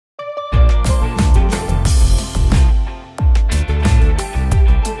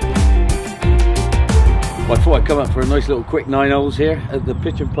thought I'd come up for a nice little quick 9 holes here at the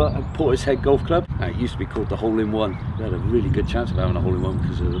pitch and putt at Portishead Golf Club. Now, it used to be called the hole-in-one. We had a really good chance of having a hole-in-one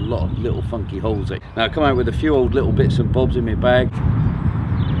because there's a lot of little funky holes there. Now I come out with a few old little bits and bobs in my bag.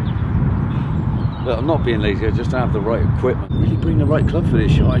 Look, I'm not being lazy, I just don't have the right equipment. Really bring the right club for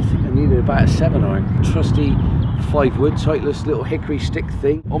this shot. I think I needed about a 7-iron. Trusty 5-wood, sightless little hickory stick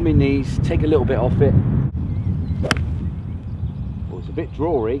thing. On my knees, take a little bit off it. Oh, it's a bit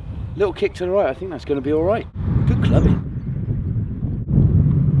drawy. Little kick to the right, I think that's going to be all right. Good clubbing.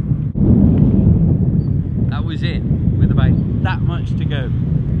 That was it, with about that much to go.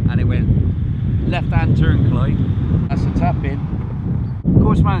 And it went left-hand turn glide. That's the tap in.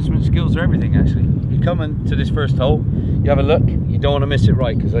 Course management skills are everything, actually. You come into this first hole, you have a look, you don't want to miss it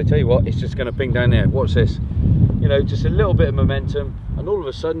right, because I tell you what, it's just going to ping down there. Watch this. You know, just a little bit of momentum, and all of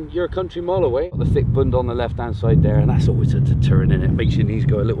a sudden you're a country mile away. Got the thick bund on the left hand side there, and that's always a deterrent in it. Makes your knees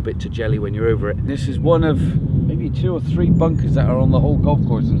go a little bit to jelly when you're over it. This is one of maybe 2 or 3 bunkers that are on the whole golf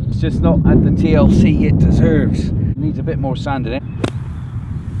course, and it's just not at the TLC it deserves. It needs a bit more sand in it.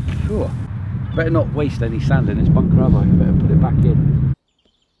 Sure. Better not waste any sand in this bunker, have I? Better put it back in.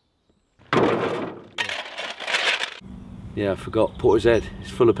 Yeah, I forgot, Portishead. It's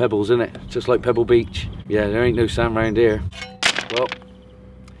full of pebbles, isn't it? Just like Pebble Beach. Yeah, there ain't no sand around here. Well,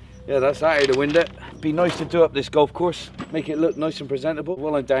 yeah, that's out of the window. Be nice to do up this golf course, make it look nice and presentable.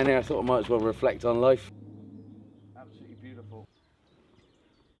 While I'm down here, I thought I might as well reflect on life. Absolutely beautiful.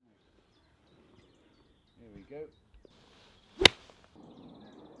 Here we go.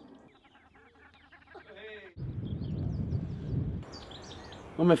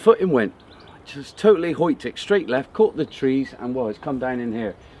 Well, my footing went. Just totally hoitic, straight left, caught the trees, and well, it's come down in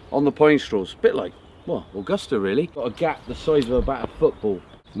here on the pine straws. Bit like, well, Augusta really. Got a gap the size of about a football.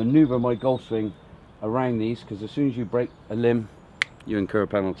 Manoeuvre my golf swing around these, because as soon as you break a limb, you incur a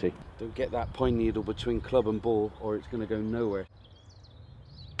penalty. Don't get that pine needle between club and ball, or it's going to go nowhere.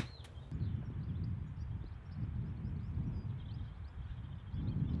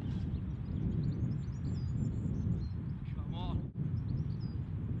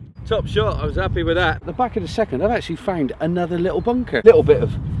 Top shot, I was happy with that. At the back of the second, I've actually found another little bunker. Little bit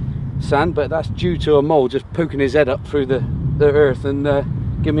of sand, but that's due to a mole just poking his head up through the earth and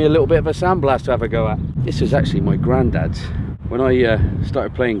give me a little bit of a sandblast to have a go at. This is actually my granddad's. When I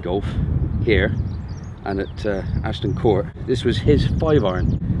started playing golf here and at Ashton Court, this was his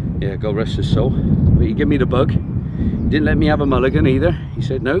 5-iron. Yeah, God rest his soul. But he gave me the bug. He didn't let me have a mulligan either. He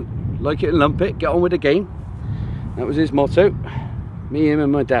said, no, like it and lump it, get on with the game. That was his motto. Me, him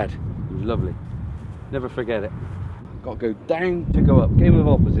and my dad. It was lovely. Never forget it. Got to go down to go up. Game of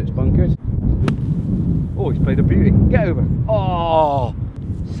opposites, bunkers. Oh, he's played a beauty. Get over. Oh,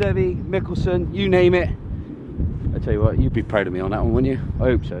 Seve, Mickelson, you name it. I tell you what, you'd be proud of me on that one, wouldn't you? I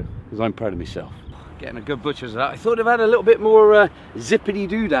hope so, because I'm proud of myself. Getting a good butcher's of that. I thought I'd had a little bit more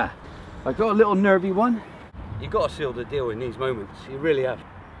zippity-doo-dah. I got a little nervy one. You've got to seal the deal in these moments. You really have.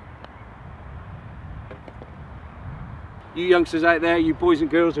 You youngsters out there, you boys and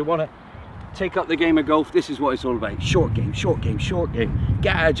girls who want to take up the game of golf, this is what it's all about. Short game, short game, short game.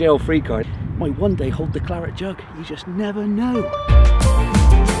 Get out of jail free card. Might one day hold the claret jug. You just never know.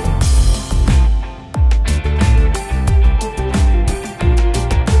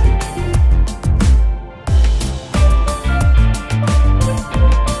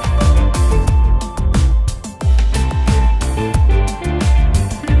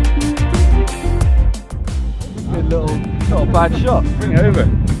 Not a bad shot. Bring it over.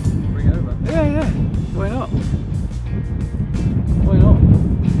 Bring it over. Yeah, yeah. Why not? Why not?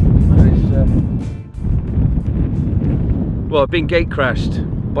 Well, I've been gate crashed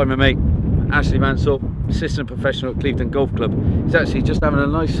by my mate Ashley Mansell, assistant professional at Cleveland Golf Club. He's actually just having a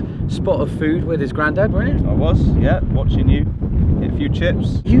nice spot of food with his granddad, weren't you? I was, yeah, watching you. Hit a few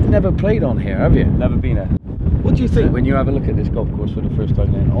chips. You've never played on here, have you? Never been here. What do you think when you have a look at this golf course for the first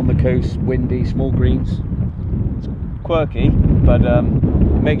time then? On the coast, windy, small greens? Quirky, but it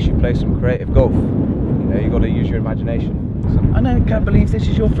makes you play some creative golf. You know, you got to use your imagination. And I can't believe this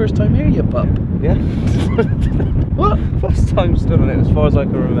is your first time here, you pup. Yeah. What? First time stood on it as far as I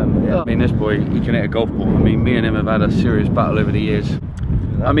can remember. Yeah. I mean, this boy, he can hit a golf ball. I mean, me and him have had a serious battle over the years.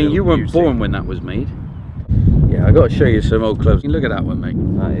 I mean, you weren't born when that was made. Yeah, I got to show you some old clubs. Look at that one, mate.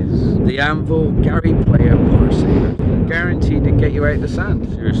 That is the Anvil Gary Player Par Saver. Guaranteed to get you out of the sand.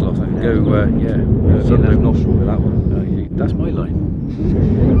 Seriously, I can go, yeah. Left nostril with that one. That's my line.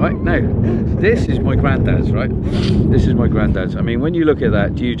 Right, now, this is my granddad's, right? This is my granddad's. I mean, when you look at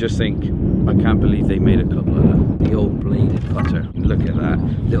that, do you just think, I can't believe they made a club like that? The old bladed putter. Look at that.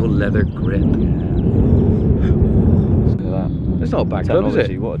 Little leather grip. Look at that. It's not a bad club, is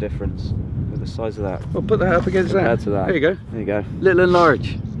it? What a difference. the size of that. Well, put that up against Compared that. to that. There you go. There you go. Little and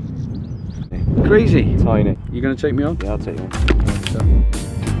large. Crazy. Tiny. You going to take me on? Yeah, I'll take you on.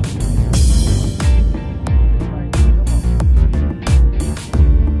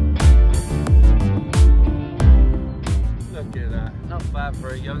 Look at that. Not bad for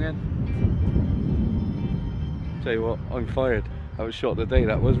a young'un. Tell you what, I'm fired. That was shot of the day,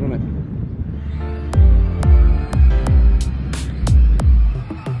 that was, wasn't it?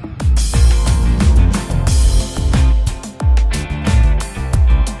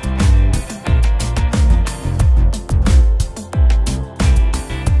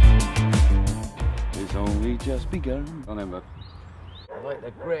 Just begun. On him, bud. I like the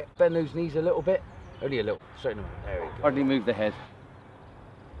grip. Bend those knees a little bit. Only a little. Straighten them. There we go. Hardly move the head.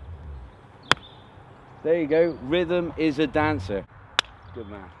 There you go. Rhythm is a dancer. Good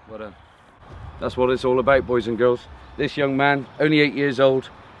man. Well done. That's what it's all about, boys and girls. This young man, only 8 years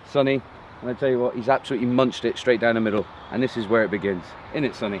old, Sonny, and I tell you what, he's absolutely munched it straight down the middle. And this is where it begins. In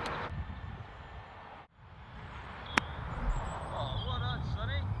it, Sonny.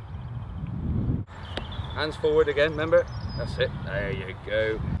 Hands forward again, remember? That's it. There you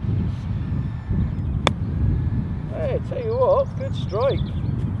go. Hey, tell you what, good strike.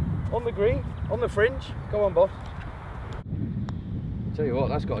 On the green, on the fringe. Go on, boss. Tell you what,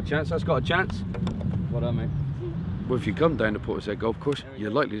 that's got a chance, that's got a chance. Well done, mate. Well, if you come down to Portishead Golf Course, you're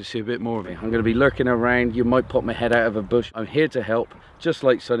likely to see a bit more of me. I'm going to be lurking around, you might pop my head out of a bush. I'm here to help, just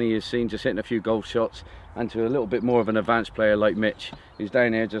like Sonny has seen, just hitting a few golf shots, and to a little bit more of an advanced player like Mitch, who's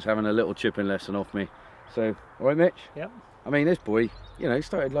down here just having a little chipping lesson off me. So, all right, Mitch? Yep. I mean, this boy, you know,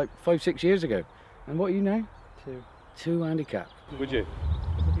 started like 5-6 years ago. And what are you now? 2. 2 handicap. Would you?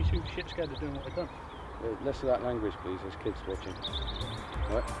 I'd be too shit scared of doing what I've done. Less of that language, please. There's kids watching.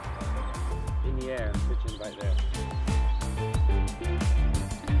 All right? In the air, pitching back there.